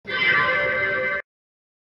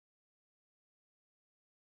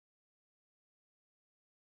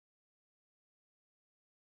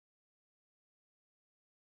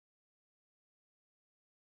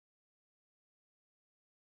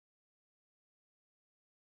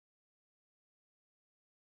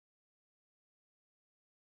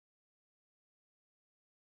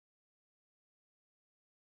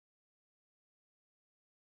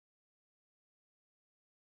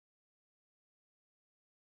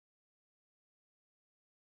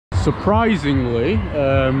Surprisingly,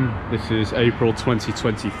 this is April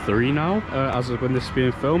 2023 now, as of when this is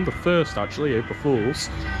being filmed. The first, actually, April Fool's.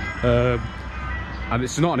 And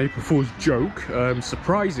it's not an April Fool's joke.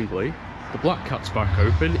 Surprisingly, the Black Cat's back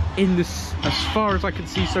open in this, as far as I can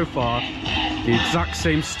see so far, the exact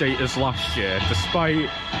same state as last year,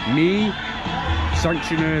 despite me,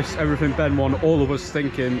 sanctioners, everything, Ben One, all of us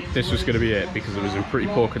thinking this was going to be it because it was in pretty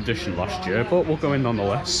poor condition last year, but we'll go in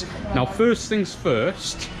nonetheless. Now, first things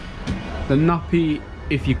first, the nappy,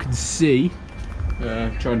 if you can see,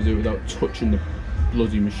 trying to do it without touching the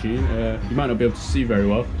bloody machine, you might not be able to see very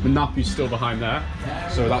well, the nappy's still behind there,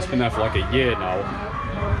 so that's been there for like a year now,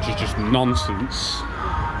 which is just nonsense.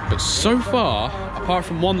 But so far, apart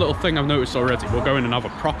from one little thing I've noticed already, we'll go in and have a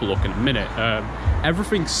proper look in a minute,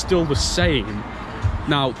 everything's still the same.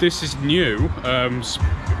 Now, this is new.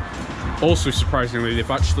 Also, surprisingly, they've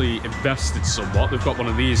actually invested somewhat. They've got one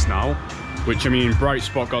of these now, which, I mean, Bright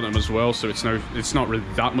Spot got them as well, so it's not really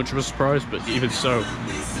that much of a surprise, but even so,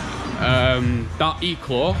 that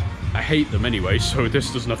E-Claw, I hate them anyway, so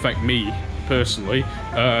this doesn't affect me personally.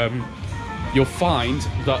 You'll find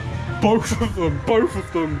that both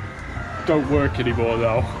of them don't work anymore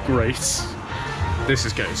now. Great. This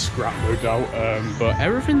is getting scrapped, no doubt, but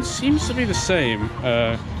everything seems to be the same.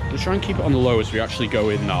 We'll try and keep it on the low as we actually go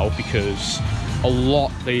in now, because a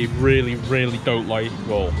lot they really don't like.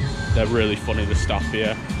 Well, they're really funny, the staff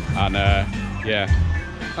here, and yeah,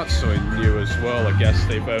 that's something new as well. I guess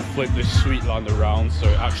they've flipped this Sweetland around so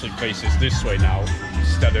it actually faces this way now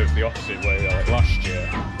instead of the opposite way like last year.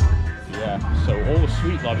 Yeah, so all the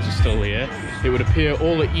Sweetlands are still here. It would appear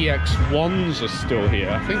all the EX1s are still here.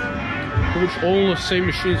 I think pretty much all the same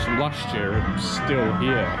machines from last year are still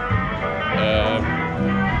here.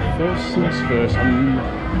 First things first,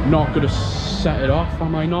 I'm not going to set it off,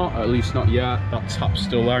 am I not? At least not yet. That tap's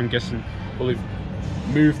still there. I'm guessing we'll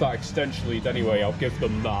have moved that extension lead anyway. I'll give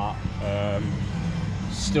them that.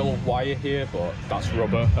 Still wire here, but that's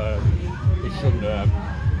rubber. It shouldn't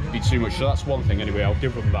be too much, so that's one thing anyway. I'll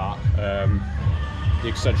give them that. The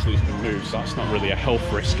extension lead's been moved, so that's not really a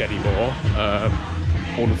health risk anymore.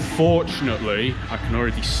 Unfortunately, I can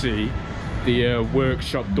already see the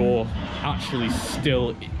workshop door actually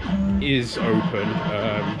still is open.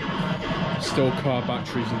 Still car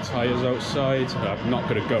batteries and tyres outside. I'm not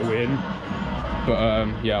going to go in,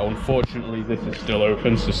 but yeah, unfortunately this is still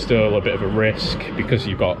open, so still a bit of a risk because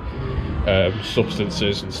you've got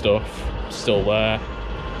substances and stuff still there.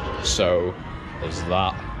 So there's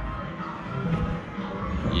that.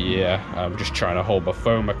 Yeah, I'm just trying to hold my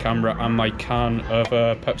phone, my camera, and my can of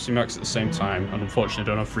Pepsi Max at the same time, and unfortunately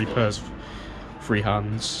I don't have free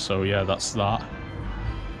hands, so yeah, that's that.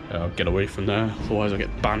 I'll get away from there, otherwise I'll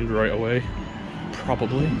get banned right away,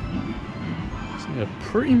 probably. So yeah,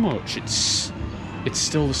 pretty much it's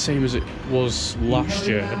still the same as it was last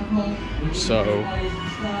year, so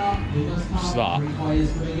it's that.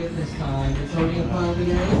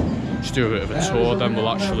 Just do a bit of a tour, then we'll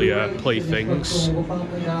actually play things.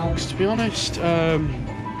 Because to be honest,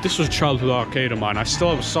 this was a childhood arcade of mine. I still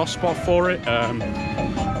have a soft spot for it,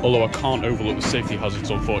 although I can't overlook the safety hazards,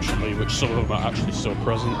 unfortunately, which some of them are actually still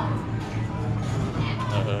present.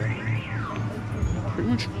 Pretty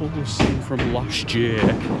much all the same from last year.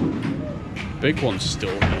 Big one's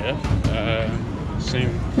still here.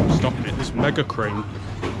 Same stopping it. This mega crane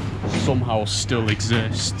somehow still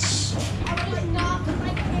exists.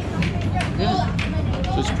 Yeah.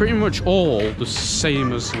 So it's pretty much all the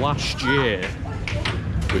same as last year,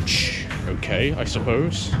 which, okay, I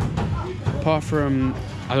suppose. Apart from,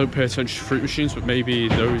 I don't pay attention to fruit machines, but maybe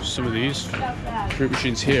some of these fruit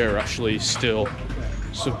machines here are actually still,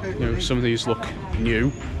 you know, some of these look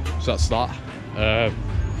new, so that's that.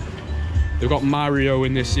 They've got Mario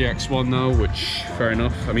in this EX1 now, which, fair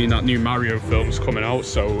enough. I mean, that new Mario film's coming out,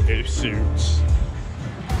 so it suits.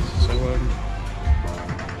 So,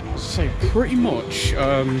 say pretty much,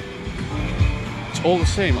 it's all the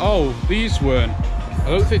same. Oh, these weren't. I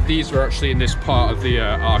don't think these were actually in this part of the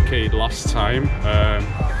arcade last time.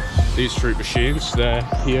 These fruit machines, they're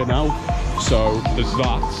here now. So there's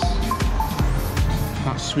that.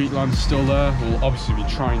 That Sweetland's still there. We'll obviously be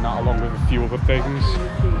trying that along with a few other things.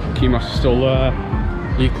 Keymaster's still there.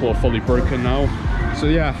 E-Claw fully broken now. So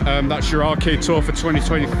yeah, that's your arcade tour for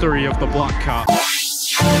 2023 of the Black Cat.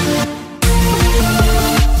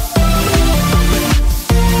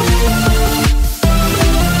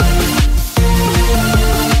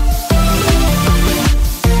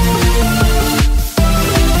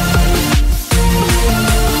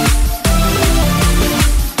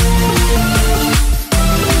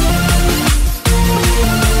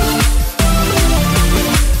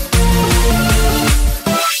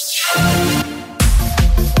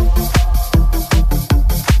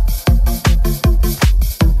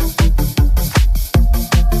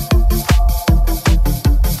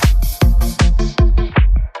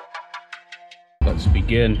 let's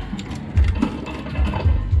begin.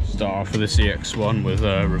 Start off with this EX1 with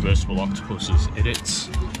reversible octopuses in it,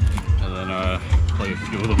 and then play a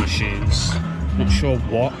few other machines. Not sure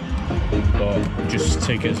what, but just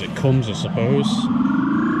take it as it comes, I suppose.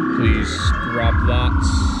 Please grab that.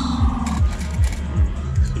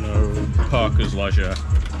 You know, Parker's Leisure.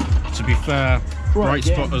 To be fair, bright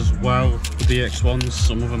spot as well with the EX1s.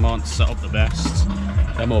 Some of them aren't set up the best.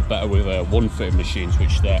 They're more better with one-fitted machines,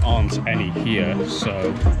 which there aren't any here,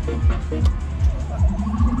 so.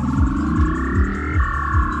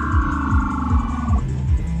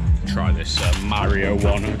 Try this Mario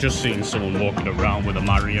one. I've just seen someone walking around with a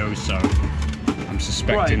Mario, so I'm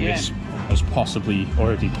suspecting this has possibly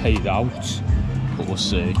already paid out, but we'll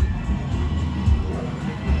see.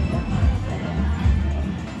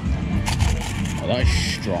 Oh, that is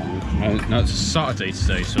strong. Now it's Saturday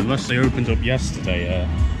today, so unless they opened up yesterday,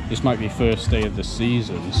 this might be first day of the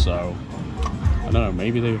season, so I don't know,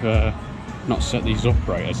 maybe they've not set these up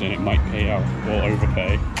right, as in it might pay out or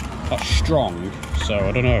overpay. That's strong, so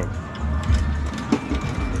I don't know.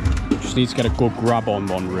 Just need to get a good grab on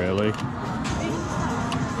one, really.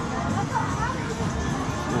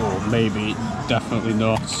 Or maybe, definitely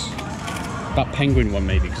not. That penguin one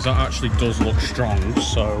maybe, because that actually does look strong,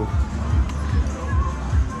 so.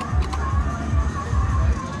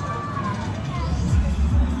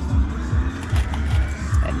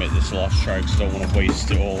 I'll make this the last try because I don't want to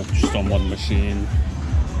waste it all just on one machine.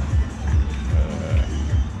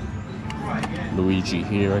 Luigi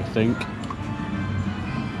here, I think.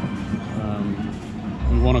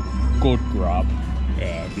 We want a good grab.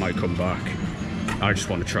 Yeah, it might come back. I just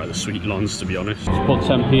want to try the sweet lawns, to be honest. Just put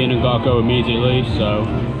 10p in and gotta go immediately, so.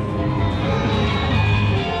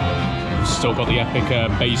 Still got the epic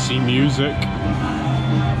bassy music.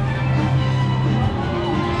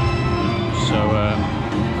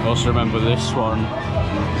 So, also remember this one.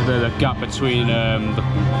 The gap between the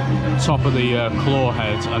top of the claw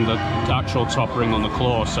head and the actual top ring on the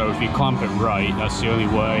claw, so if you clamp it right, that's the only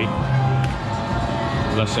way.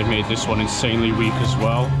 Unless they've made this one insanely weak as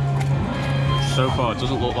well. So far it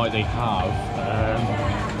doesn't look like they have.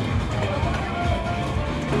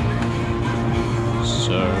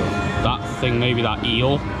 So that thing, maybe that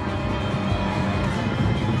eel.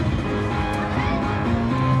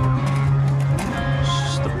 It's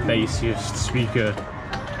just the bassiest speaker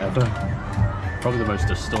ever. Probably the most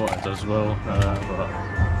distorted as well,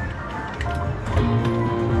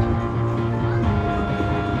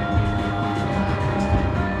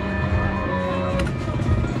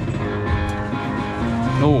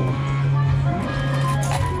 oh,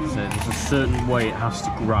 so there's a certain way it has to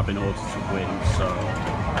grab in order to win, so.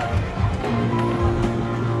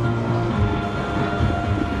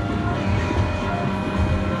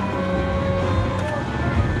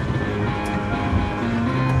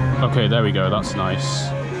 Okay, there we go, that's nice.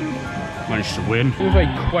 Managed to win. It was a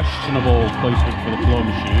questionable placement for the claw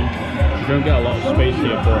machine. You don't get a lot of space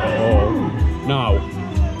here for it at all. Now,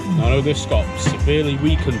 I know this got severely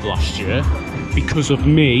weakened last year because of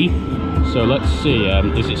me. So let's see,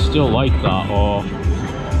 is it still like that, or?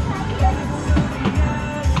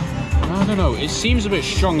 I don't know, it seems a bit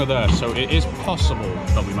stronger there, so it is possible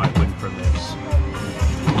that we might win from this.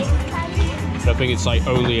 I think it's like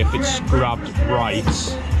only if it's grabbed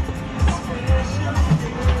right.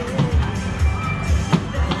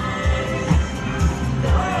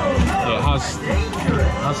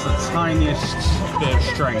 Has the tiniest bit of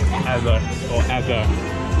strength ever.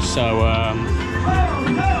 So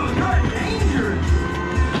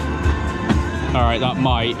alright, that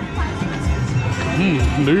might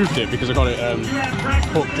moved it because I got it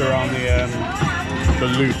hooked around the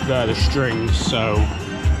loop there, the string, so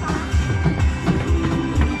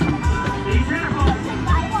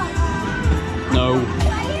no.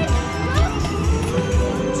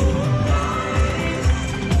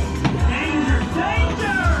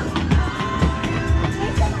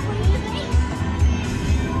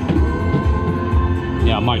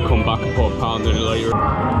 Yeah, I might come back and put a pound in it later.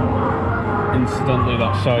 Incidentally,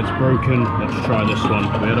 that side's broken. Let's try this one.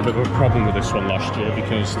 We had a bit of a problem with this one last year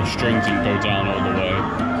because the string didn't go down all the way.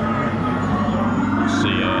 Let's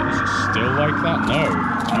see, is it still like that? No.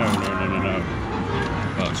 No.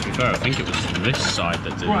 Well, to be fair, I think it was this side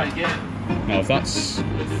that did it. Now, if that's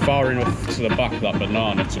far enough to the back of that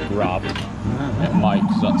banana to grab, it might,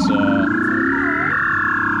 because that's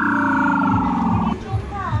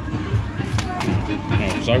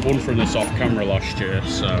because I won from this off camera last year,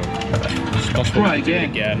 so it's possible to do it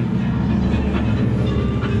again.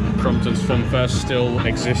 Crompton's Fun Fest still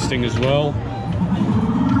existing as well.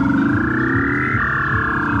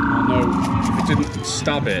 I know if it didn't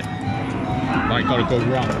stab it, like got to go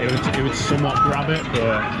wrong. It would somewhat grab it,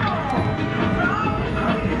 but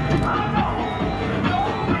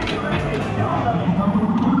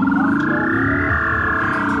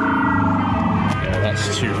yeah,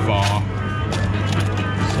 that's too far.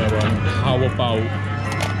 So how about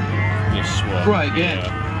this one? Try again.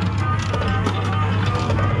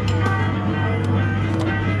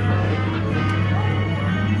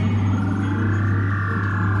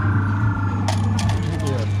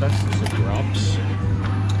 Yeah. Best as it grabs.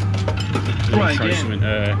 Try try again. something,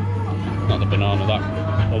 not the banana, that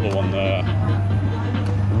other one there.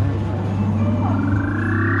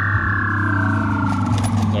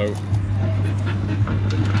 No.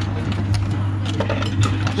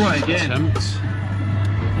 Try again. Attempt.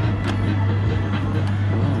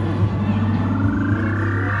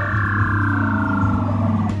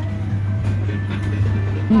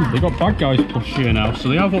 They got bad guys push here now, so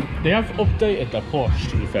they have updated their push,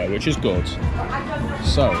 to be fair, which is good.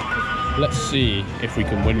 So let's see if we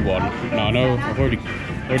can win one. Now I know I've already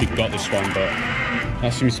got this one, but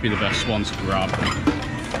that seems to be the best one to grab.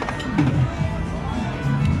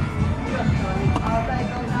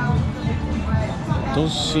 It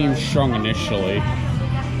does seem strong initially.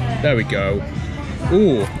 There we go.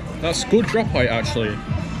 Ooh, that's good drop height actually.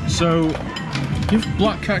 So give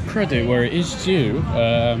Black Cat credit where it is due.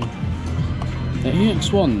 The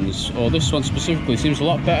EX1s, or this one specifically, seems a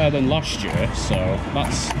lot better than last year, so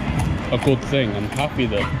that's a good thing. I'm happy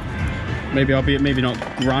that maybe, albeit maybe not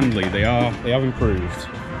grandly, they have improved.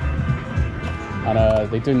 And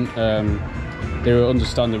they didn't. They were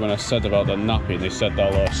understanding when I said about the napping. They said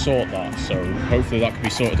they'll sort that, so hopefully that can be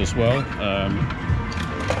sorted as well.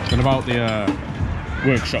 Then about the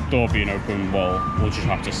workshop door being open, well, we'll just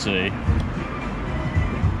have to see.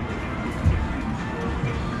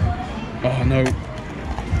 Oh no,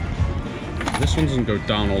 this one doesn't go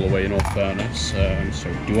down all the way in all fairness,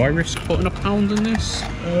 so do I risk putting £1 in this?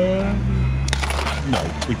 No,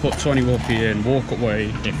 we put 20p in, walk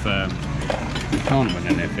away if we can't win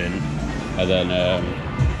anything, and then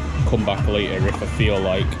come back later if I feel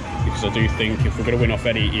like, because I do think if we're going to win off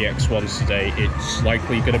any EX1s today, it's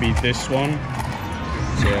likely going to be this one.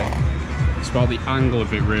 So it's about the angle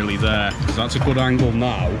of it really there, because that's a good angle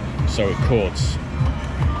now, so it could.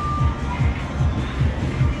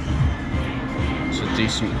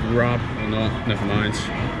 Decent grab or not, never mind,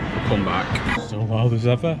 we'll come back. Still wild as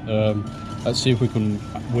ever. Let's see if we can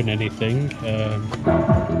win anything. Try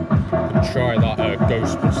that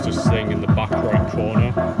Ghostbusters thing in the back right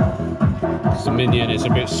corner. The minion is a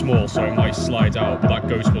bit small, so it might slide out, but that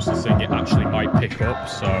Ghostbusters thing, it actually might pick up.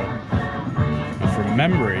 So from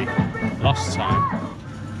memory, last time,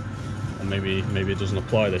 and maybe it doesn't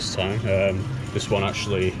apply this time, this one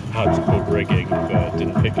actually had good rigging, but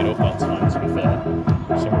didn't pick it up that time, to be fair.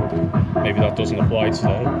 So maybe that doesn't apply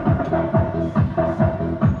today.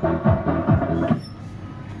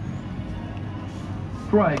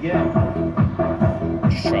 Try again.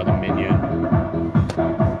 Just try the minion.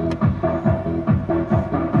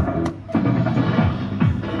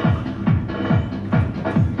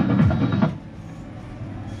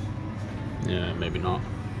 Yeah, maybe not.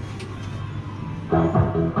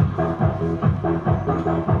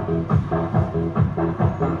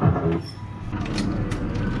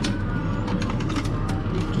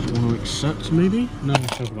 Doesn't want to accept, maybe? No,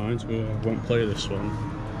 never mind, we won't play this one.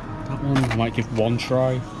 That one I might give one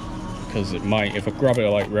try, because it might, if I grab it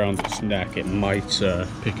like round its neck, it might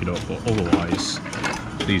pick it up, but otherwise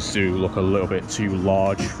these do look a little bit too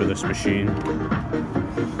large for this machine.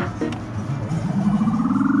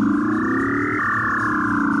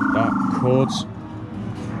 That could.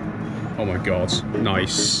 Oh my god,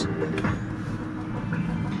 nice.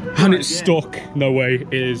 And it's stuck. No way,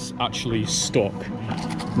 it is actually stuck.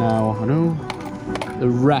 Now, I know the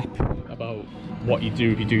rep about what you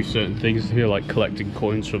do if you do certain things here, like collecting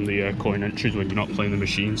coins from the coin entries when you're not playing the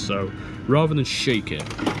machine. So rather than shake it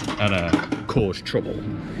and cause trouble,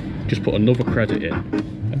 just put another credit in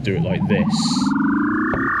and do it like this.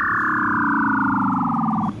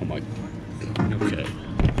 Oh my, okay.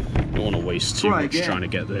 Don't want to waste too much trying to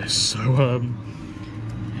get this. So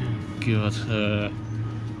good.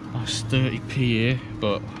 That's 30p here,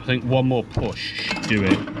 but I think one more push should do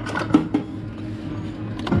it.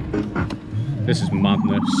 This is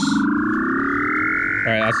madness.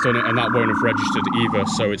 Alright, that's done it, and that won't have registered either,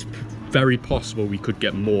 so it's very possible we could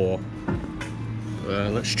get more.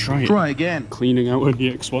 Let's try it. Try again. Cleaning out an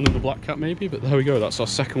EX1 in the Black Cat maybe, but there we go, that's our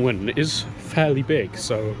second win. And it is fairly big,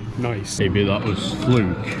 so nice. Maybe that was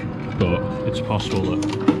fluke, but it's possible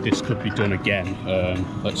that this could be done again.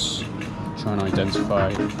 Let's Trying to identify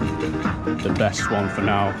the best one for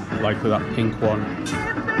now, likely that pink one.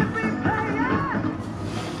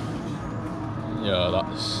 Yeah,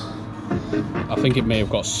 that's... I think it may have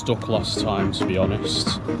got stuck last time, to be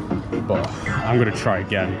honest, but I'm going to try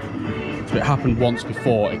again. If it happened once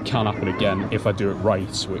before, it can happen again if I do it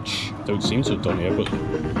right, which I don't seem to have done here, but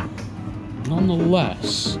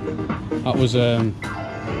nonetheless, that was a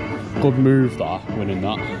good move, that, winning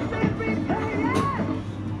that.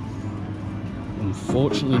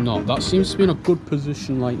 Unfortunately not. That seems to be in a good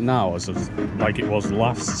position like now, as of, like it was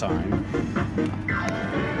last time.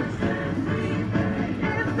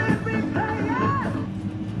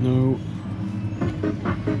 No.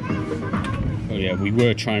 Oh yeah, we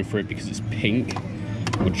were trying for it because it's pink.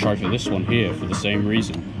 We'll try for this one here for the same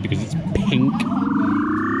reason, because it's pink.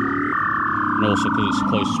 And also because it's the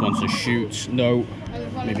closest one to shoot. No,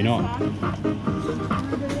 maybe not.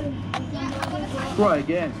 Try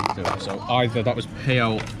again. So either that was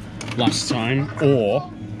payout last time,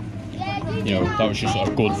 or, you know, that was just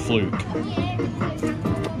a good fluke.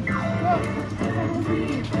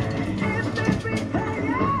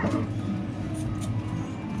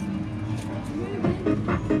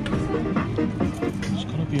 There's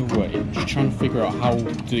gotta be a way. I'm just trying to figure out how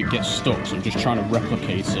did it get stuck, so I'm just trying to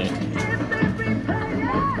replicate it.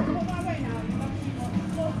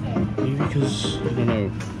 Maybe because, I don't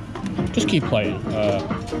know. Just keep playing.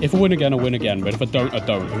 If I win again, I win again, but if I don't, I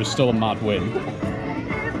don't. It was still a mad win.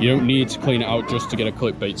 You don't need to clean it out just to get a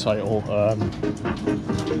clickbait title.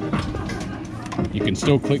 You can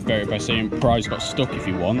still clickbait it by saying prize got stuck if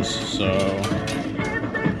you want, so...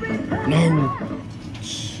 No!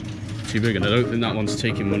 It's too big, and I don't think that one's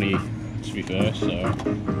taking money, to be fair, so...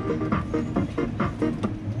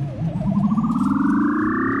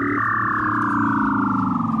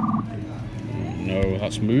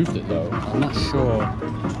 That's moved it though. I'm not sure.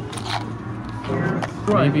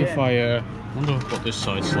 Maybe if I wonder what this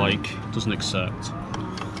side's like. Doesn't accept.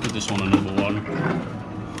 Give this one another one.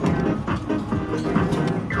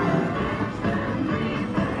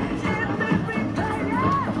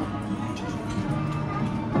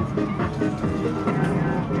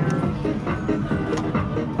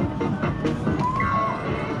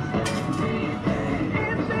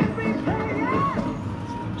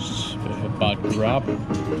 Bad grab.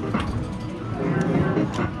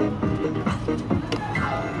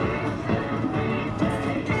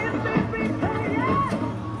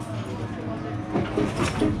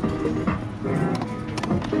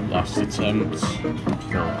 Last attempt,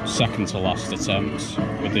 well, second to last attempt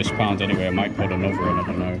with this pound anyway. I might put another in, I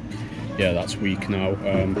don't know. Yeah, that's weak now,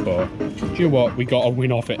 but do you know what, we got a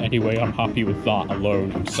win off it anyway. I'm happy with that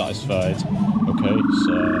alone. I'm satisfied. Okay,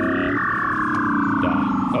 so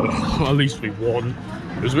oh, at least we won.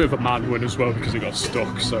 It was a bit of a mad win as well because it got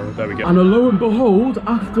stuck, so there we go. And lo and behold,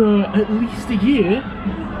 after at least a year,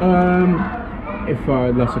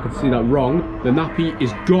 unless I could see that wrong, the nappy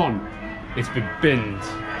is gone. It's been binned.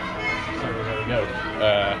 So there we go.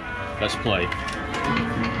 Let's play.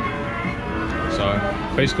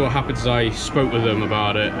 So basically what happened is I spoke with them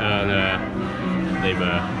about it, and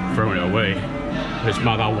they've thrown it away. It's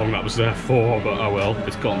mad how long that was there for, but oh well,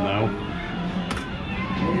 it's gone now.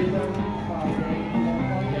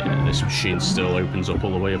 Yeah, this machine still opens up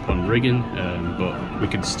all the way upon rigging, but we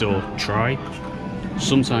can still try.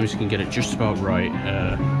 Sometimes you can get it just about right.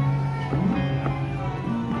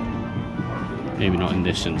 Maybe not in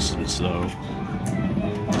this instance though.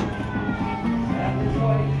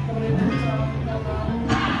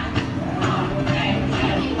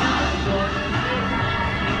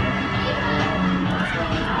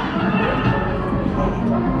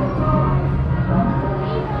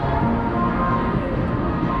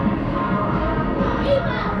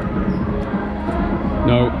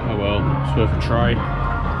 No, oh well, it's worth a try.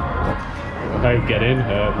 Hey, get in,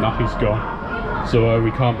 nappy's gone. So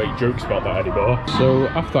we can't make jokes about that anymore. So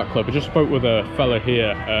after that clip, I just spoke with a fella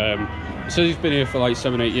here. He says he's been here for like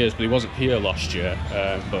 7-8 years, but he wasn't here last year,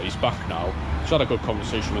 but he's back now. Just had a good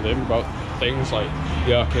conversation with him about things like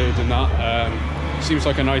the arcade and that. Seems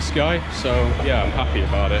like a nice guy, so yeah, I'm happy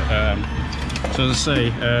about it. So as I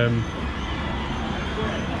say,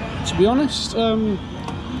 to be honest,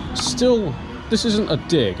 still, this isn't a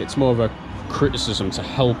dig, it's more of a criticism to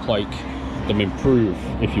help like them improve,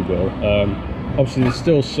 if you will. Obviously there's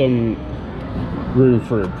still some room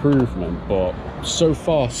for improvement, but so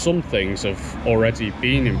far some things have already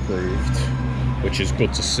been improved, which is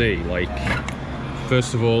good to see. Like,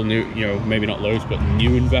 first of all, new, you know, maybe not loads, but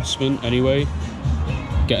new investment anyway,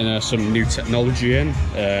 getting some new technology in.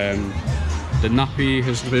 The nappy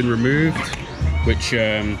has been removed, which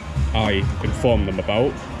I informed them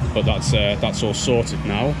about, but that's all sorted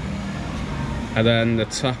now. And then the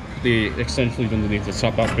tap, the extension lead underneath the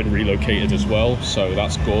tap, that's been relocated as well, so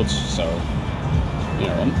that's good. So, you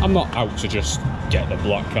know, I'm not out to just get the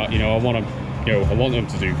Black Cat. You know, I want them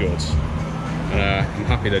to do good, and I'm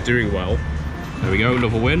happy they're doing well. There we go,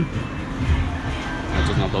 another win. It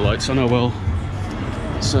doesn't have the lights on. Oh well.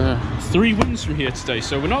 It's 3 wins from here today,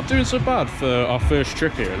 so we're not doing so bad for our first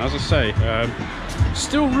trip here. And as I say,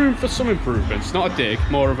 still room for some improvements. Not a dig,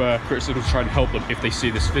 more of a criticism to try and help them if they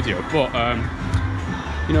see this video. But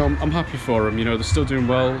you know, I'm happy for them. You know, they're still doing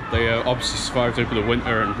well. They obviously survived over the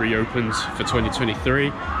winter and reopened for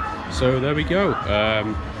 2023. So there we go.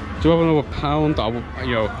 Do I have another pound?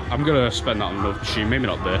 You know, I'm gonna spend that on another machine. Maybe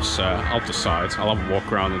not this. I'll decide. I'll have a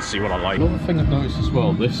walk around and see what I like. Another thing I've noticed as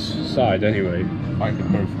well, this side anyway, I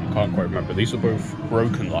can't quite remember. These were both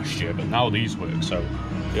broken last year, but now these work. So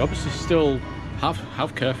they obviously still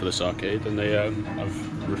have care for this arcade, and they have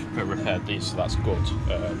repaired these. So that's good.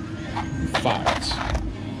 In fact,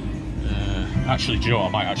 actually, Joe, I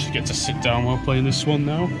might actually get to sit down while playing this one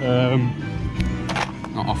now.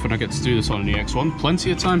 Not often I get to do this on an EX1.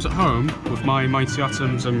 Plenty of times at home with my Mighty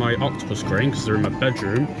Atoms and my Octopus Crane, because they're in my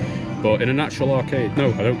bedroom. But in an actual arcade,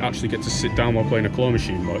 no, I don't actually get to sit down while playing a claw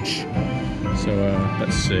machine much. So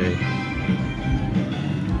let's see.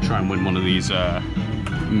 Try and win one of these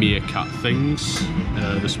meerkat things.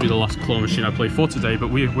 This will be the last claw machine I play for today, but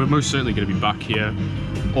we're most certainly going to be back here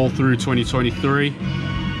all through 2023.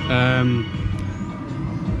 Yeah.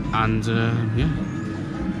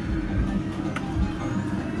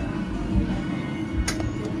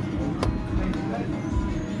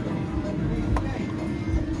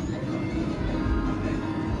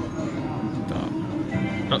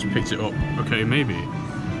 That's picked it up. Okay, maybe.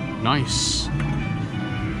 Nice.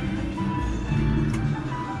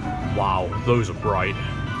 Wow, those are bright.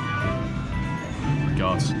 Oh my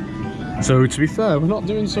God. So to be fair, we're not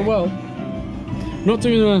doing so well. We're not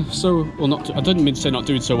doing I didn't mean to say not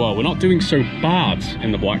doing so well. We're not doing so bad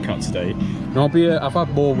in the Black Cat today. And albeit I've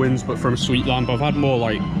had more wins, but from Sweetland, but I've had more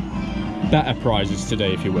like better prizes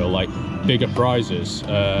today, if you will, like bigger prizes.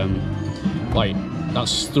 Like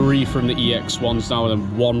that's 3 from the EX1s now, and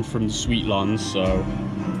then 1 from the Sweetlands. So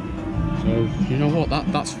you know what?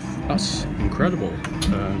 That's incredible.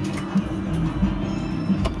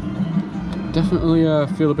 Definitely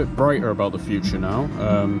feel a bit brighter about the future now.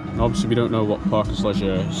 Obviously, we don't know what Parker's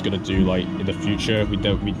Leisure is going to do like in the future. We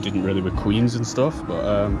didn't really with Queens and stuff,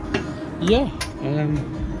 but yeah.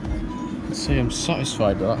 Let's say I'm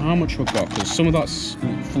satisfied with that. How much we've got? Because some of that's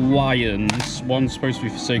for Lions. One's supposed to be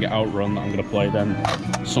for Sega Outrun that I'm going to play. Then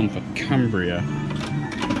some for Cambria.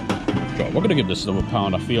 We're going to give this another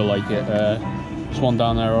pound. I feel like it. There's one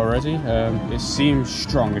down there already. It seems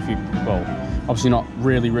strong. Well, obviously not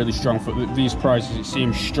really strong for these prizes. It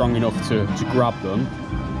seems strong enough to grab them.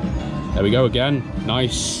 There we go again.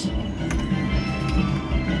 Nice.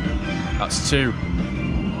 That's 2.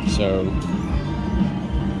 So,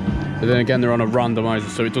 but then again, they're on a randomizer,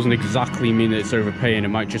 so it doesn't exactly mean that it's overpaying. It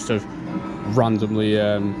might just have randomly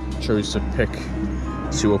chose to pick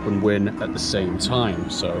 2 up and win at the same time.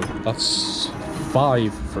 So that's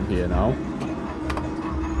 5 from here now.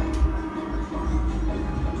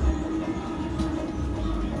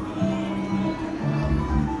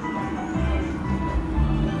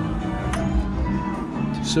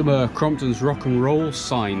 Some Crompton's rock and roll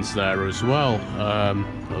signs there as well that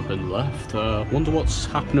have been left. Wonder what's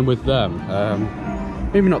happening with them.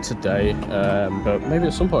 Maybe not today, but maybe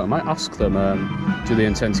at some point I might ask them, do they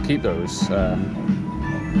intend to keep those? Come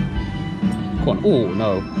on. Oh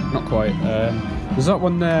no, not quite. Is that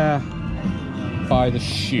one there by the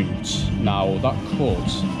chute? Now that could,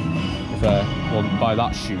 well, by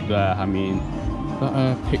that chute there, I mean,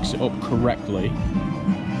 that picks it up correctly.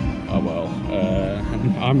 Oh well,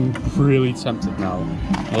 I'm really tempted now.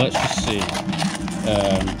 Let's just see,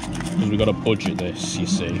 because we've got to budget this, you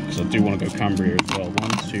see, because I do want to go Cambria as well. 1,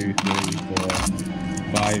 2, 3, 4,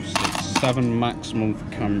 5, 6, 7 maximum for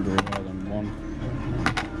Cambria, then 1.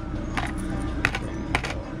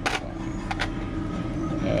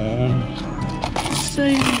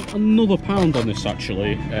 Say another pound on this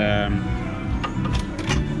actually.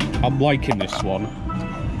 I'm liking this one,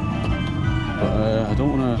 but I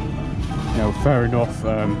don't want to. You know, fair enough,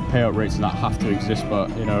 payout rates and that have to exist, but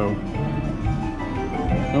you know,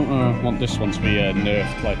 I don't want this one to be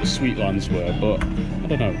nerfed like the Sweetlands were, but I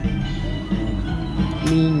don't know. I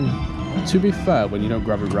mean, to be fair, when you don't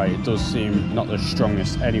grab it right, it does seem not the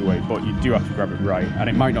strongest anyway, but you do have to grab it right, and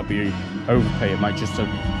it might not be overpay, it might just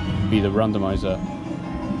be the randomizer.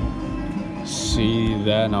 see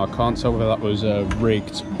there. Now I can't tell whether that was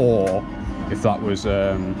rigged or if that was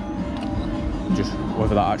just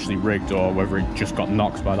whether that actually rigged or whether it just got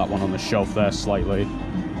knocked by that one on the shelf there slightly.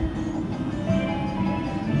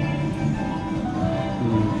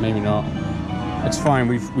 Maybe not. It's fine.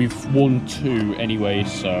 We've won 2 anyway,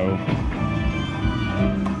 so.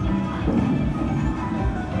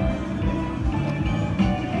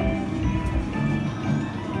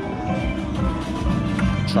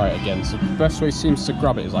 Try it again. So the best way seems to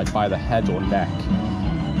grab it is like by the head or neck.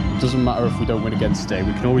 It doesn't matter if we don't win again today,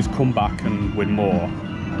 we can always come back and win more.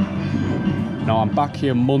 Now I'm back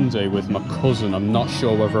here Monday with my cousin. I'm not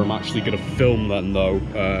sure whether I'm actually going to film then though.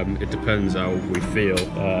 It depends how we feel.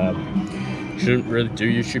 Shouldn't really do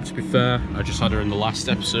YouTube to be fair. I just had her in the last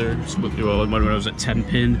episode when I was at 10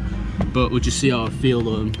 pin. But we'll just see how I feel.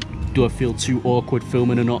 Do I feel too awkward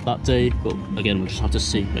filming or not that day? But again, we'll just have to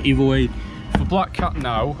see. But either way, for Black Cat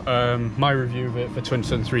now, my review of it for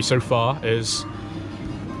 2023 so far is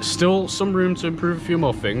still some room to improve a few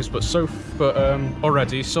more things, but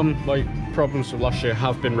already some like problems from last year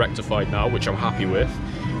have been rectified now, which I'm happy with,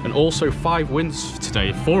 and also 5 wins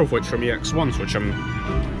today, 4 of which from EX1s, which I'm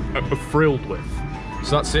thrilled with.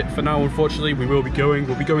 So that's it for now. Unfortunately, we'll be going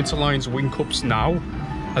to Lions Wing Cups now,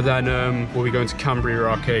 and then we'll be going to Cambria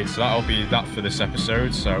Arcade. So that'll be that for this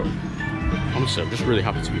episode. So honestly, I'm just really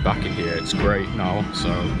happy to be back in here. It's great now, so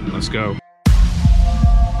let's go.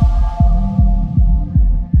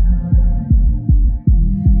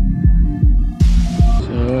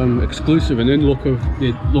 So, exclusive and in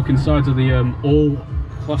look inside of the all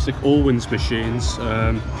classic Allwins machines.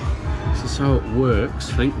 This is how it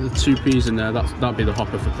works. I think the 2P's in there. That'd be the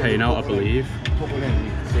hopper for paying out, I believe.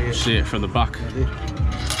 See it from the back.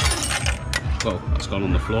 Well, that's gone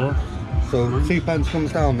on the floor. So 2p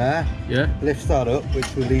comes down there, yeah, lifts that up, which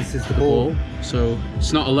releases the ball. So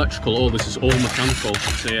it's not electrical, all this is all mechanical.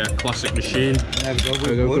 It's a classic machine. There we go,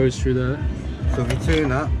 there it goes through there. So if you turn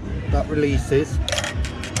that releases.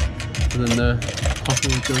 And then the hopper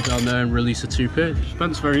will go down there and release a 2p.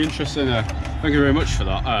 That's very interesting. Thank you very much for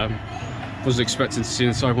that. Wasn't expecting to see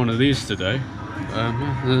inside one of these today.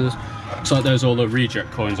 Looks like there's all the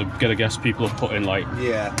reject coins. I'm gonna guess people have put in like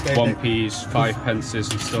 1p's, 5p and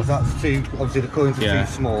stuff. That's too, obviously the coins are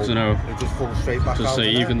too small. So no, they just fall straight back out.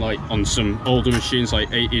 Even like on some older machines like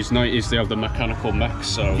 80s, 90s, they have the mechanical mechs,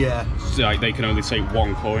 so like they can only take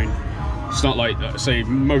 1 coin. It's not like, say,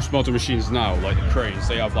 most modern machines now, like the cranes,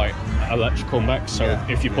 they have like electrical mechs, so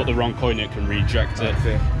if you put the wrong coin, it can reject it,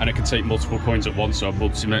 and it can take multiple coins at once. So I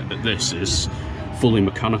must admit that this is fully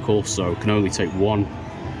mechanical, so it can only take 1.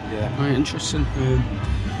 Right, interesting.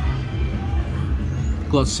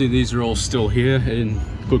 Glad to see these are all still here in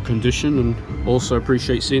good condition, and also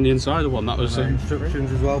appreciate seeing the inside of one. That was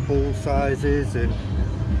instructions as well, ball sizes and.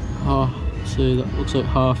 So that looks like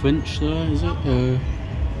 1/2 inch there, is it?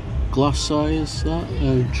 Glass size.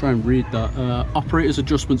 That. Try and read that. Operators'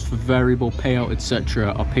 adjustments for variable payout,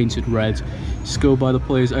 etc., are painted red. Skill by the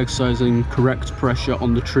players exercising correct pressure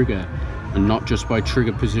on the trigger, and not just by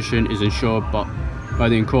trigger position, is ensured by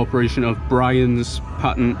the incorporation of Brian's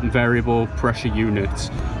patent variable pressure unit.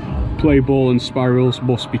 Play ball and spirals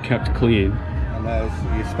must be kept clean. And there's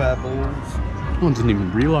your spare balls. I didn't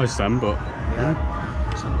even realise them, but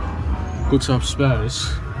good to have spares.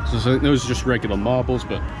 So I think those are just regular marbles,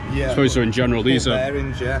 but I suppose so in general these are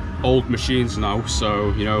bearings, old machines now,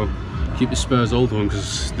 so you know, keep the spares old one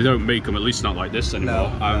because they don't make them, at least not like this anymore.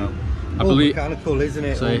 No. I believe mechanical, isn't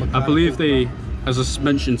it? So I believe they, as I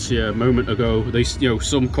mentioned to you a moment ago, they,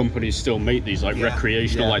 some companies still make these like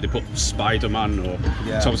recreational, like they put Spider-Man or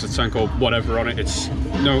Thomas the Tank or whatever on it. It's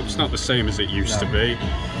not the same as it used to be.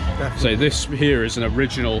 Definitely. So this here is an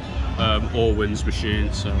original Allwins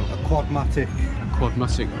machine. So a Quadmatic.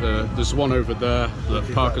 There's one over there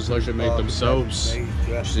that Parker's Leisure made themselves,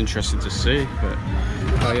 which is interesting to see. But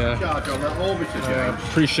I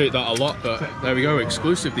appreciate that a lot. But there we go,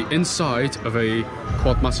 exclusive, the inside of a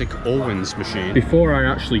Quadmatic Allwins machine. Before I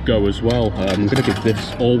actually go as well, I'm going to give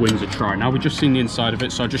this Allwins a try. Now we've just seen the inside of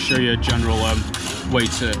it, so I'll just show you a general way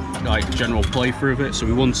to general playthrough of it. So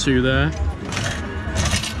we won 2 there.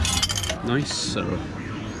 Nice. So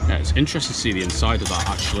yeah, it's interesting to see the inside of that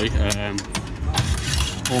actually.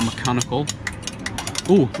 All mechanical.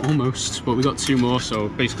 Oh, almost, but we got 2 more, so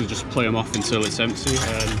basically just play them off until it's empty.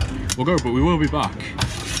 We'll go, but we will be back.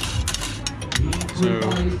 So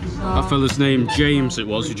that fella's name, James it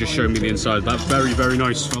was, who just showed me the inside. That very, very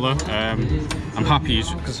nice fella. I'm happy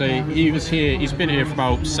because he was here, he's been here for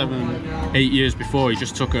about 7-8 years before. He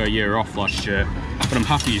just took a year off last year, but I'm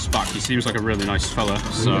happy he's back. He seems like a really nice fella,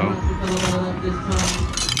 so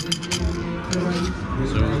So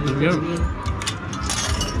there we go.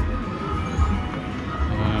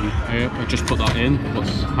 Yep, I just put that in.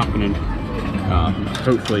 What's happening?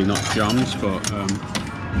 Hopefully not jams, but well,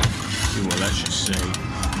 let's just see.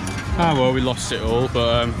 Ah well, we lost it all,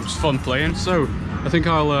 but it was fun playing. So I think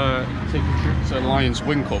I'll take a trip to Lions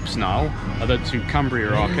Wing Cups now, and then to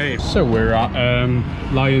Cambria Arcade. So we're at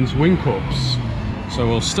Lions Wing Cups. So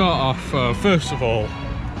we'll start off first of all,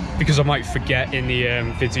 because I might forget in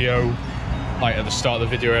the video, like at the start of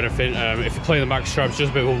the video or anything, if you play the max traps,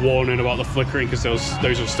 just a bit of a warning about the flickering, because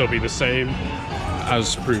those will still be the same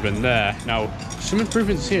as proven there. Now, some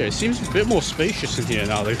improvements here. It seems a bit more spacious in here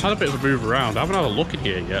now. They've had a bit of a move around. I haven't had a look in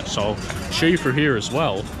here yet, so I'll show you through here as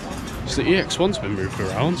well. So the EX1's been moved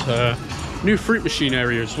around. New fruit machine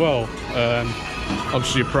area as well.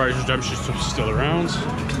 Obviously your prize redemption stuff is still around.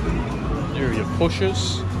 Here are your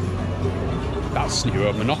pushers. That's new,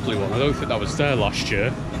 a Monopoly one. I don't think that was there last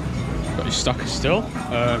year. Got your stacker still.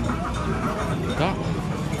 That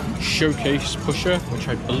showcase pusher, which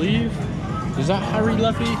I believe is that Harry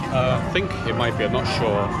Levy? I think it might be. I'm not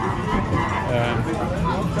sure.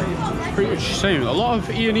 Pretty much the same. A lot of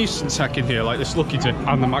Ian Easton tech in here, like this Lucky Dip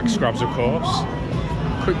and the max grabs, of course.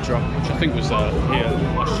 Quick drop, which I think was here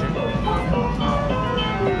last year.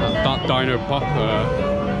 That Dino Pop.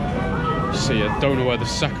 See, I don't know where the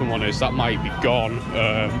second one is. That might be gone.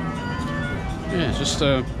 Yeah, it's just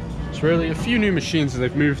it's really a few new machines, and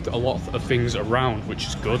they've moved a lot of things around, which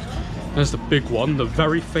is good. There's the big one, the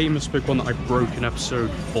very famous big one that I broke in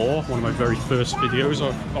episode 4, one of my very first videos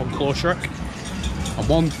on Claw Shrek. And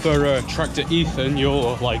one for Tractor Ethan,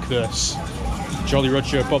 you'll like this. Jolly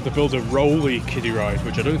Roger Bob the Builder Rolly kiddie ride,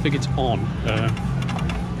 which I don't think it's on.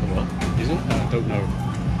 Well, is it? I don't know.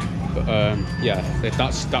 But yeah,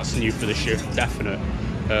 that's new for this year, definite.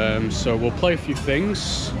 So we'll play a few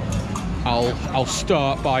things. I'll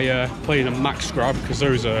start by playing a max grab, because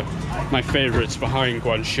those are my favourites behind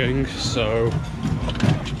Guanxing. So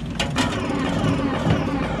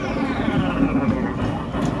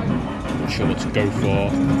not sure what to go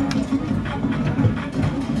for.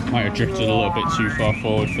 Might have drifted a little bit too far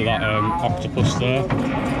forward for that octopus there.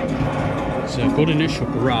 It's a good initial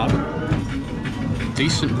grab.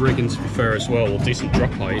 Decent rigging, to be fair, as well. Decent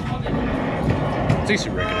drop height.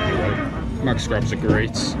 Decent rigging anyway. Max grabs are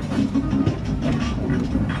great.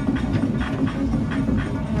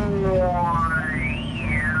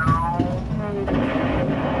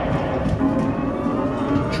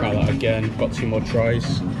 Try that again. Got 2 more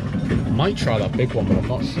tries. I might try that big one, but I'm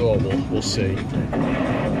not sure. We'll see.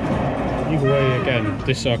 Either way, again,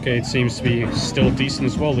 this arcade seems to be still decent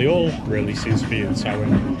as well. They all really seem to be in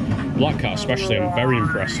Taiwan. Black Cat especially, I'm very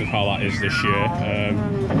impressed with how that is this year.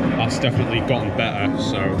 That's definitely gotten better,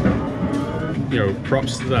 so you know,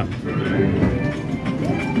 props to them.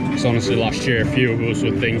 Because honestly, last year a few of us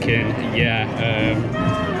were thinking, yeah,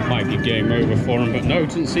 might be game over for them, but no, it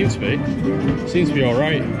doesn't seem to be. It seems to be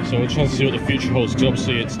alright, so we'll try to see what the future holds, because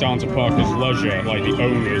obviously it's down to Parker's leisure, like the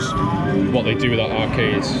owners, what they do with that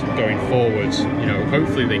arcade going forward. You know,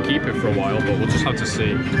 hopefully they keep it for a while, but we'll just have to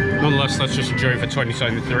see. Nonetheless, let's just enjoy it for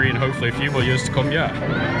 2023, and hopefully a few more years to come yet.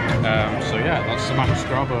 So yeah, that's the max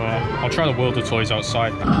grab. I'll try the World of Toys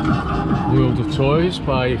outside. World of Toys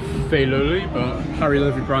by Fei Loli, but Harry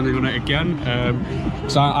Levy branding on it again.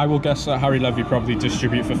 So I will guess that Harry Levy probably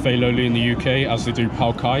distribute for Fei Loli in the UK, as they do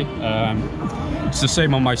Pao Kai. It's the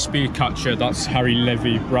same on my speed catcher, that's Harry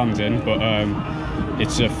Levy branding, but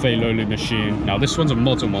it's a Fei Loli machine. Now this one's a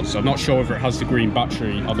modern one, so I'm not sure whether it has the green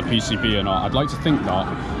battery on the PCB or not. I'd like to think not.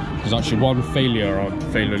 There's actually one failure on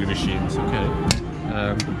Fei Loli machines. Okay.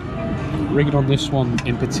 Rigging on this one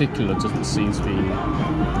in particular doesn't seem to be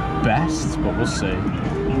best, but we'll see.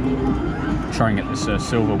 Try and get this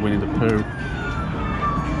silver Winnie the Pooh.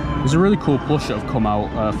 There's a really cool plush that have come out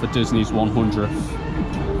for Disney's 100th.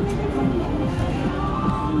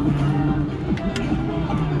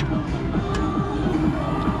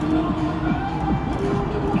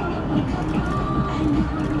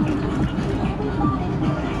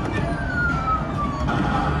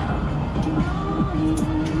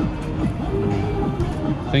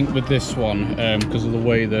 I think with this one, because of the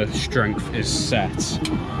way the strength is set,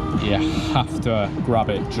 you have to grab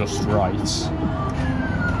it just right.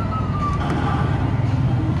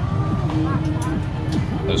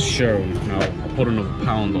 As shown. Now I'll put another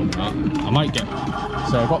pound on that. I might get,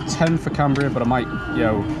 so I've got 10 for Cambria, but I might, you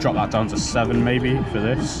know, drop that down to 7 maybe for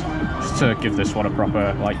this, just to give this one a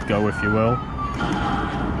proper like go, if you will.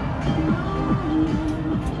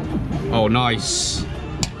 Oh, nice.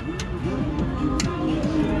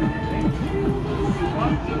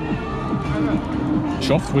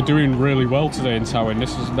 Chuffed, we're doing really well today in Taiwan.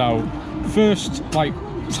 This is now first like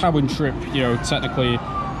towing trip, you know, technically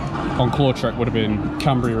on Claw Trek would have been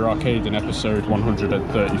Cambria Arcade in episode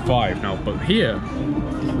 135 now, but here,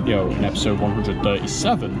 you know, in episode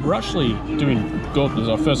 137, we're actually doing good. As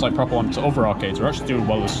our first like proper one to other arcades, we're actually doing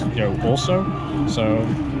well as, you know, also. So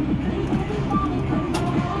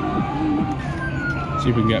see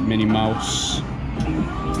if we can get Minnie Mouse.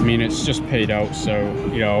 I mean, it's just paid out, so,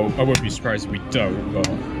 you know, I wouldn't be surprised if we don't, but,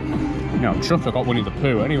 you know, I'm sure I got Winnie the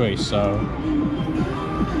Pooh anyway, so.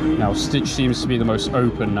 Now, Stitch seems to be the most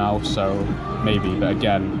open now, so maybe, but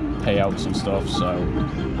again, payouts and stuff, so.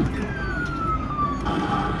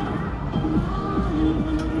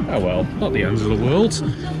 Oh well, not the end of the world.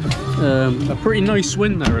 A pretty nice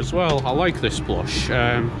win there as well. I like this plush.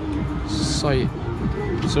 It's like,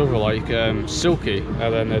 it's over like silky,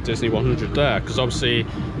 and then a Disney 100 there, because obviously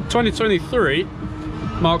 2023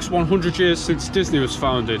 marks 100 years since Disney was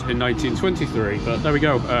founded in 1923. But there we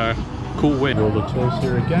go, cool win. All the toys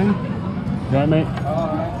here again. You right, mate?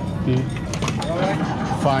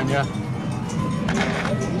 Fine, yeah.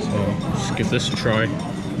 So let's give this a try.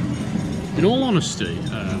 In all honesty,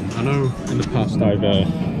 I know in the past I've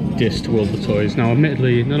dissed World of Toys. Now,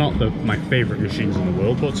 admittedly, they're not my favourite machines in the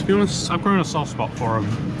world, but to be honest, I've grown a soft spot for them,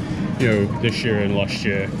 you know, this year and last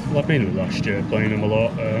year. Well, mainly last year, playing them a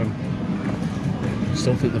lot.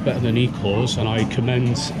 Still think they're better than E-Claws, and I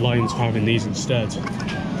commend Lions for having these instead.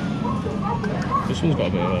 This one's got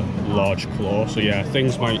a bit of a large claw, so yeah,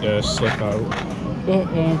 things might slip out, but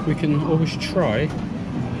we can always try.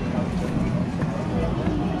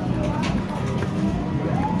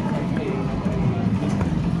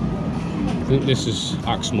 I think this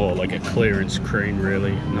acts more like a clearance crane,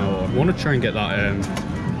 really. Now, I want to try and get that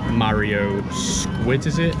Mario squid,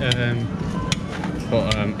 is it?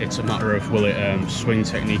 But it's a matter of, will it swing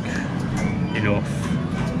technique enough?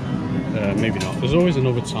 Maybe not. There's always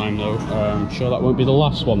another time though. I'm sure that won't be the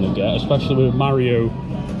last one they get, especially with Mario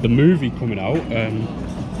the movie coming out,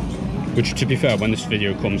 which, to be fair, when this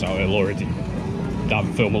video comes out, that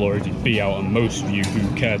film will already be out, and most of you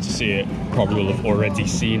who care to see it probably will have already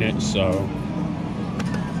seen it, so.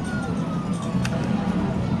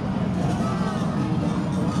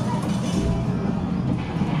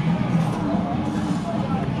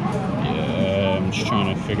 Yeah, I'm just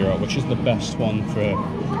trying to figure out which is the best one to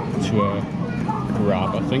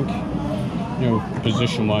grab. I think, you know,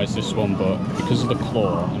 position-wise this one, but because of the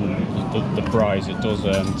claw and the prize, it does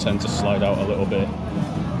tend to slide out a little bit.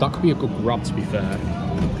 That could be a good grab, to be fair.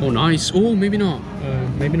 Oh, nice. Oh, maybe not.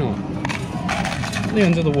 Maybe not. At the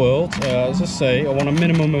end of the world, as I say, I want a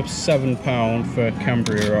minimum of £7 for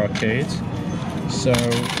Cambria Arcade. So,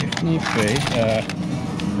 if need be,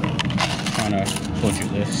 trying to budget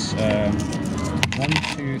this. 1,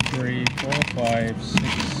 2, 3, 4, 5, 6,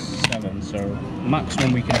 7. So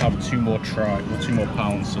maximum we can have 2 more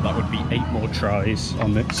pounds. So that would be 8 more tries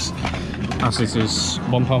on this. As this is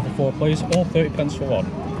 £1 for 4 players, or 30p for 1.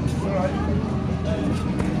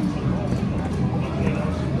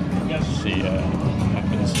 See, I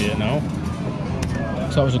can see it now.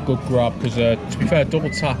 So that was a good grab, because to be fair, double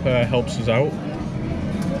tap helps us out.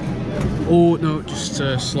 Oh no, it just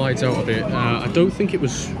slides out a bit. I don't think it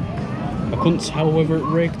was. I couldn't tell whether it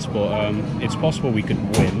rigged, but it's possible we could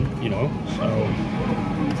win, you know. So.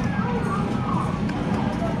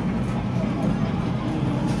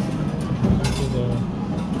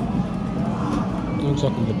 Not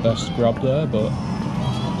exactly the best grab there, but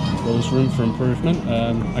well, there's room for improvement.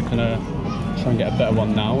 I can try and get a better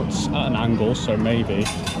one now. It's at an angle, so maybe.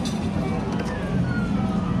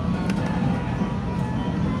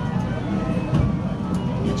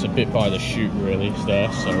 It's a bit by the chute, really,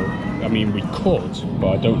 there. So, I mean, we could, but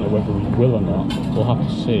I don't know whether we will or not. We'll have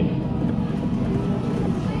to see.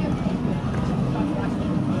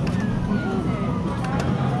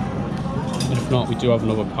 If not, we do have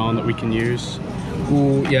another pound that we can use.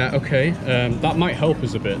 Ooh, yeah, okay. That might help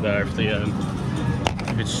us a bit there if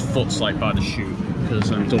its foot's like by the chute, because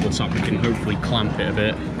double tap we can hopefully clamp it a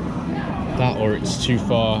bit. That, or it's too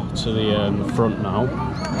far to the front now.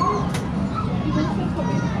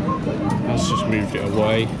 That's just moved it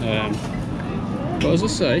away. But as I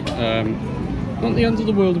say, not the end of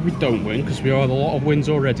the world if we don't win, because we are a lot of wins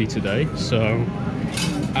already today. So,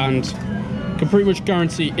 and can pretty much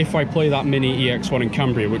guarantee if I play that mini EX1 in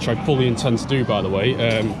Cambria, which I fully intend to do, by the way,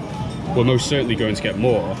 we're most certainly going to get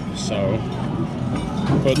more. So,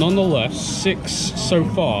 but nonetheless, 6 so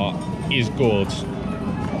far is good.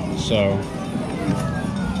 So,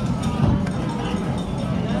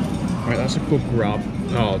 right, that's a good grab.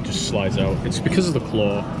 Oh, it just slides out. It's because of the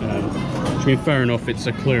claw. I mean, fair enough, it's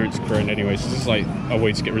a clearance crane anyway, so this is like a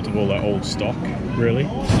way to get rid of all that old stock, really.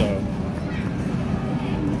 So,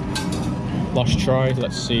 last try.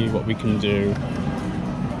 Let's see what we can do.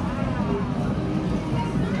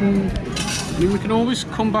 I mean, we can always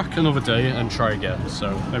come back another day and try again.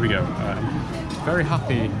 So there we go. Very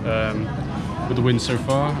happy with the win so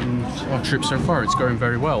far, and our trip so far, it's going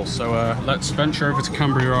very well. So let's venture over to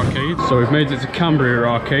Cambria Arcade. So we've made it to Cambria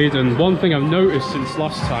Arcade, and one thing I've noticed since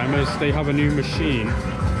last time is they have a new machine.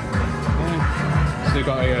 So they've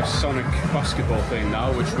got a Sonic basketball thing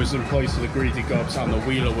now, which was in place of the Greedy Gobs and the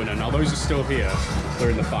Wheeler winner. Now those are still here,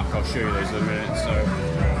 they're in the back, I'll show you those in a minute. So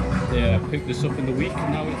yeah, picked this up in the week,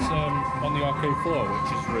 and now it's on the arcade floor,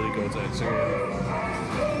 which is really good. It's a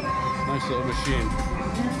nice little machine.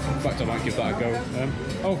 In fact, I might give that a go.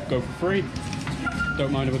 Oh, go for free.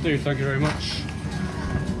 Don't mind if I do, thank you very much.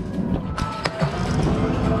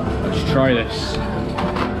 Let's try this.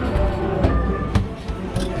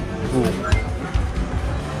 Ooh.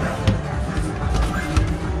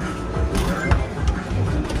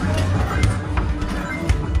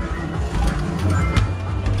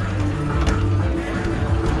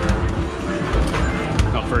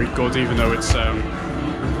 Not very good, even though it's a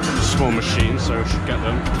small machine, so I should get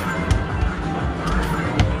them.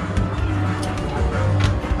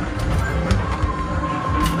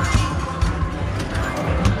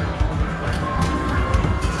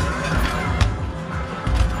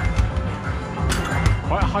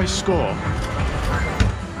 Quite a high score.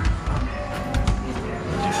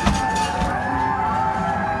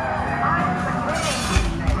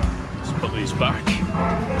 Let's put these back.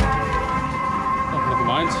 Oh, never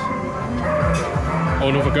mind. Oh,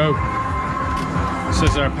 another go. It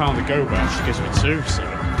says they're £1 a go, but actually gives me 2, so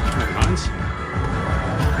never mind.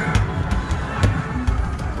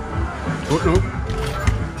 Oh no.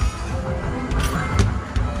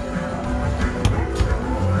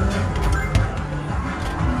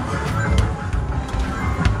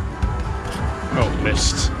 Oh,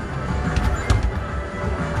 missed.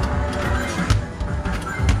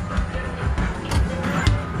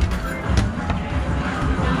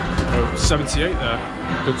 Oh, 78 there.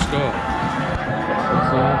 Good score.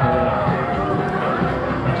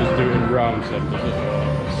 Just do it in rounds then, does it?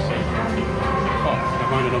 Oh,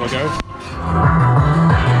 never mind, another go.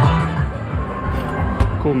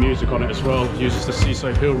 Cool music on it as well. Uses the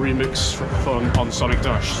Seaside Hill remix on Sonic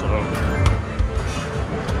Dash, so.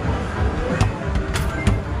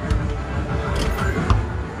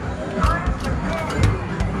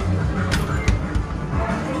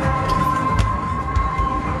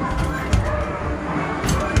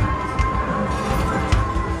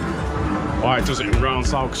 Why it does it in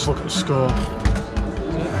rounds now, because look at the score.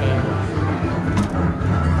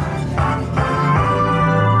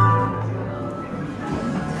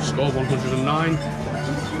 Score 109.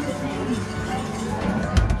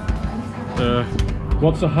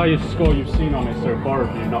 What's the highest score you've seen on it so far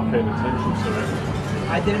if you've not paid attention to it?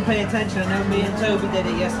 I didn't pay attention. I know me and Toby did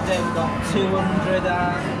it yesterday. We got 200 and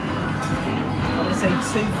I want to say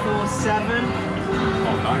 247.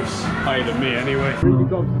 Oh, nice. Higher than me anyway. Greedy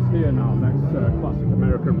Gobs is here now, next classic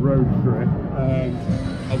American road trip.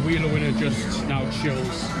 A Wheeler winner just now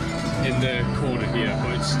chills in the corner here,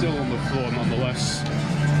 but it's still on the floor nonetheless.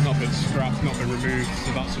 Not been scrapped, not been removed,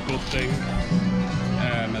 so that's a good thing.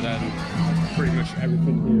 And then pretty much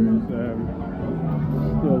everything here is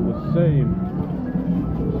still the same.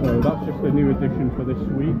 So that's just a new addition for this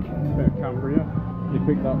week, Cambria. They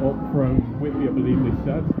picked that up from Whitby, I believe they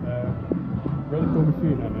said. Really cool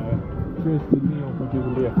machine, and cheers to Neil for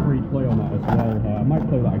giving me a free play on that as well. I might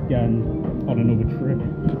play that again on another trip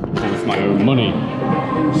with my own money.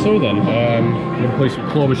 So then, we're going to play some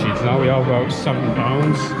claw machines now. We are about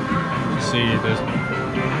 £7. See, there's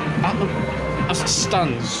as it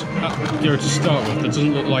stands, to start with, there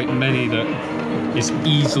doesn't look like many that is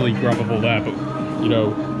easily grabbable there, but you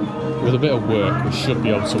know, with a bit of work, we should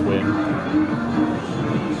be able to win.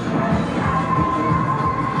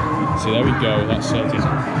 So there we go, that's yeah,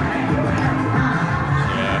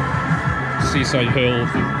 Seaside Hill,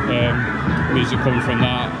 music coming from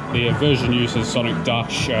that. The version uses Sonic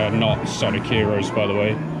Dash, not Sonic Heroes, by the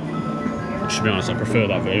way. To be honest, I prefer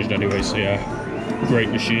that version anyway, so yeah, great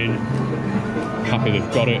machine. Happy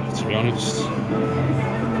they've got it, to be honest.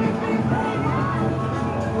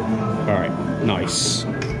 Alright, nice.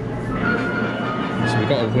 So we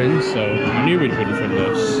got a win, so I knew we'd win from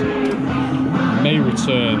this. May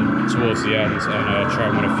return towards the end and try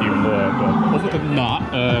and win a few more, but other than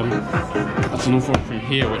that, that's enough one from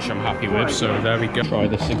here, which I'm happy with. So there we go. Try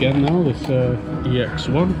this again now, this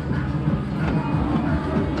EX1.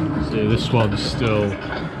 So this one's still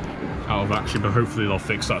out of action, but hopefully they'll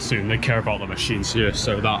fix that soon. They care about the machines here,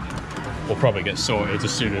 so that will probably get sorted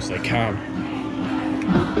as soon as they can.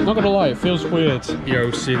 Not gonna lie, it feels weird, you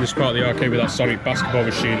know, seeing this part of the arcade with that Sonic basketball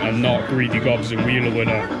machine and not Greedy Gobs and Wheeler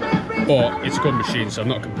Winner. But it's a good machine, so I'm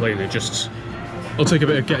not complaining. Just, it'll take a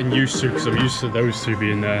bit of getting used to because I'm used to those two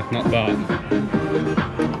being there, not that.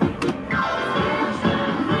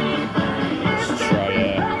 Let's try,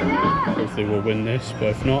 hopefully we'll win this, but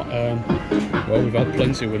if not, well, we've had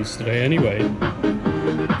plenty of wins today anyway.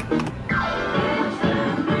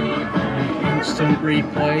 Instant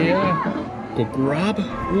replay, good grab.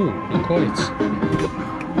 Ooh, not quite.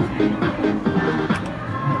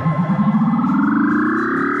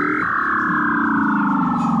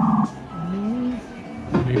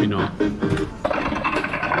 Maybe not.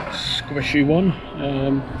 Squishy one.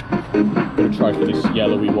 Gonna try for this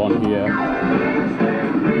yellowy one here.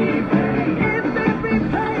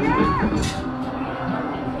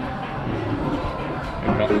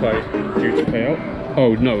 Not quite due to pay out.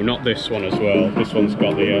 Oh no, not this one as well. This one's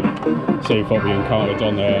got the same fault we encountered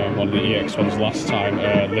on one of the EX ones last time,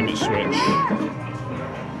 limit switch.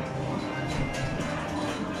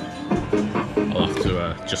 I'll have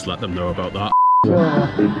to just let them know about that.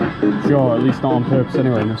 Sure, at least not on purpose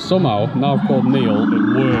anyway. And somehow, now I've called Neil, it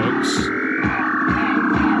works.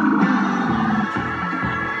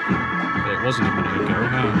 But it wasn't a minute ago,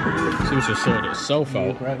 huh? Seems to have sorted itself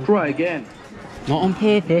out. Try again. Not on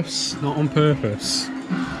purpose, not on purpose.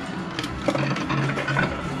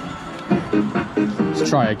 Let's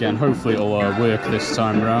try again, hopefully it'll work this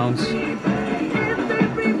time round.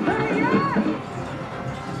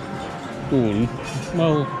 Ooh,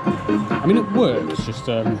 well, I mean it works, just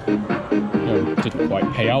you know, didn't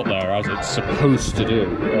quite pay out there as it's supposed to do.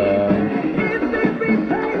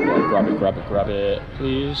 Grab it,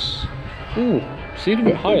 please. Ooh, seemed a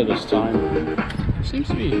bit higher this time. Seems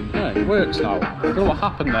to be, yeah, it works now. I don't know what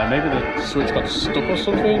happened there, maybe the switch got stuck or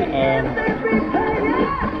something.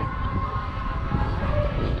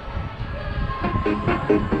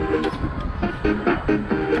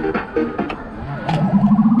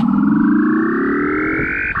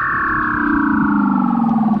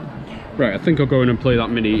 Right, I think I'll go in and play that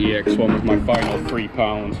mini EX1 with my final £3.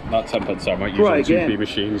 That 10pence I might use on 2p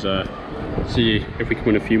machines. See if we can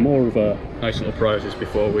win a few more of nice little prizes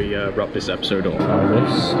before we wrap this episode up. Try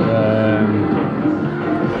this.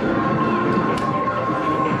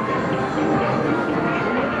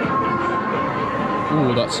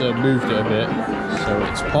 Ooh, that's moved it a bit, so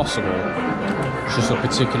it's possible. It's just a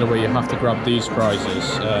particular way you have to grab these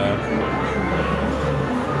prizes.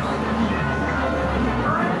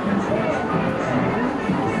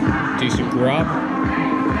 Decent grab.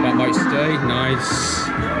 That might stay. Nice.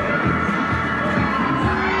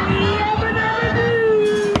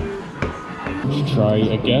 Let's try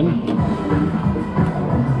again.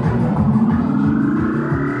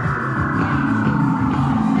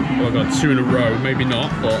 Well, I got two in a row. Maybe not,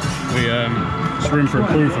 but we there's room for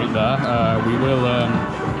improvement there. We will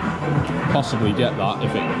possibly get that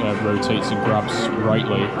if it rotates and grabs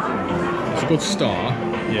rightly. It's a good start.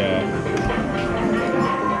 Yeah.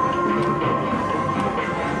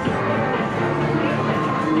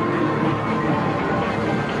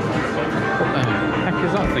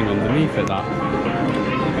 Is that thing underneath it, that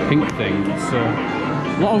pink thing? It's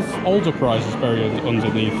a lot of older prizes buried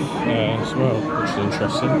underneath as well, which is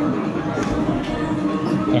interesting.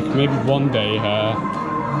 Like maybe one day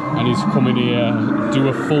I need to come in here, do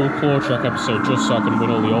a full claw track episode just so I can win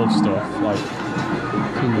all the old stuff, like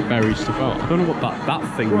bury stuff out. I don't know what that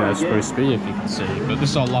thing there is supposed to be, if you can see, but this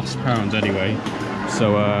is our last pound anyway,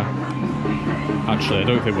 so actually I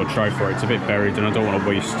don't think we'll try for it. It's a bit buried and I don't want to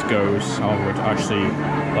waste goes. I would actually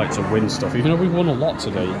like to win stuff, even though we won a lot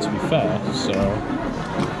today, to be fair. So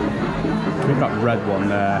maybe that red one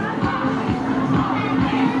there.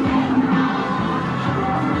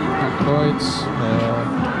 Not quite.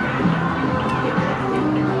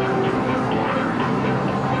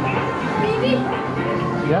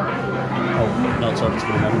 Yeah. Oh no, it's over to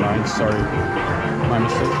me. Never mind. Sorry, my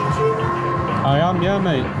mistake. I am, yeah,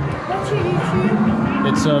 mate. What's your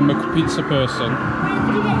YouTube? It's a McPizza person. Where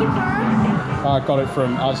did you get your brand? I got it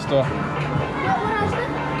from Asda.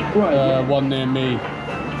 What Asda? One near me. Yeah,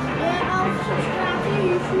 I'll subscribe to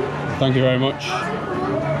your YouTube. Thank you very much.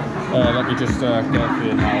 Let me just get it for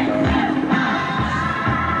you now.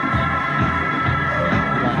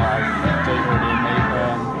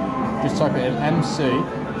 Just type it in McPizza.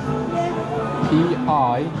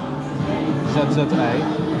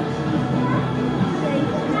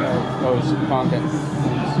 Oh, you can't get it's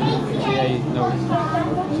the A. No,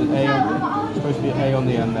 it's an A on. It's supposed to be an A on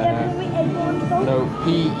the end there. No,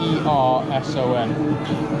 PERSON.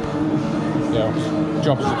 Yeah,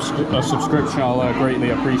 drop a subscription. I'll greatly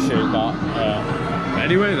appreciate that.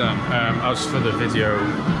 Anyway then, as for the video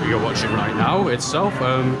you're watching right now itself,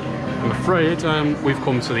 I'm afraid we've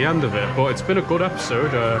come to the end of it, but it's been a good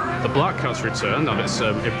episode. The black cat's returned and it's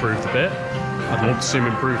improved a bit. I'd love to see him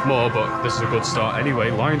improve more, but this is a good start anyway.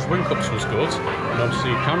 Lion's Wing Cups was good, and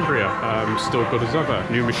obviously Cambria, still good as ever.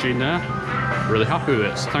 New machine there, really happy with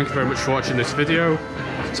it. So thank you very much for watching this video.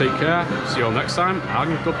 Take care, see you all next time,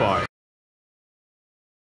 and goodbye.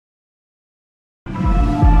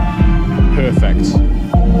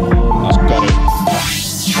 Perfect.